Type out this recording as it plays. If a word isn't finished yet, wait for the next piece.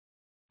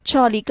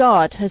Charlie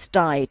Gard has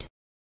died.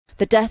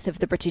 The death of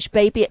the British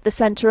baby at the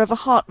centre of a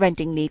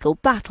heart-rending legal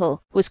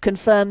battle was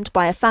confirmed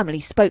by a family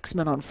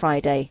spokesman on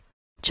Friday.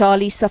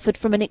 Charlie suffered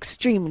from an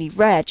extremely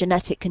rare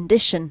genetic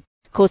condition,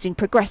 causing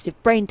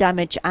progressive brain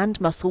damage and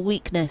muscle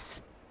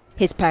weakness.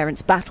 His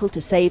parents' battle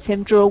to save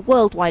him drew a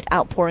worldwide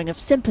outpouring of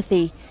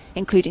sympathy,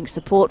 including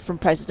support from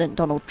President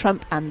Donald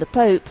Trump and the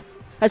Pope,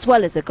 as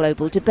well as a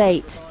global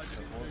debate.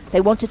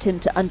 They wanted him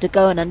to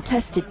undergo an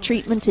untested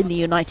treatment in the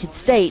United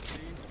States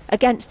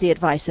against the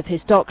advice of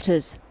his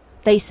doctors.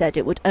 They said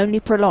it would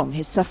only prolong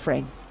his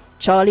suffering.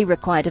 Charlie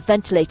required a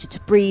ventilator to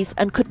breathe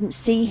and couldn't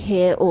see,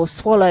 hear or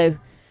swallow.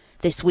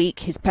 This week,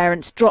 his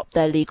parents dropped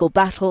their legal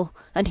battle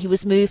and he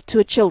was moved to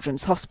a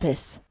children's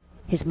hospice.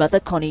 His mother,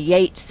 Connie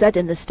Yates, said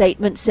in the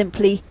statement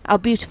simply, "Our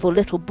beautiful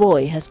little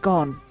boy has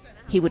gone.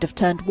 He would have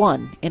turned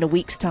 1 in a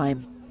week's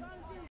time."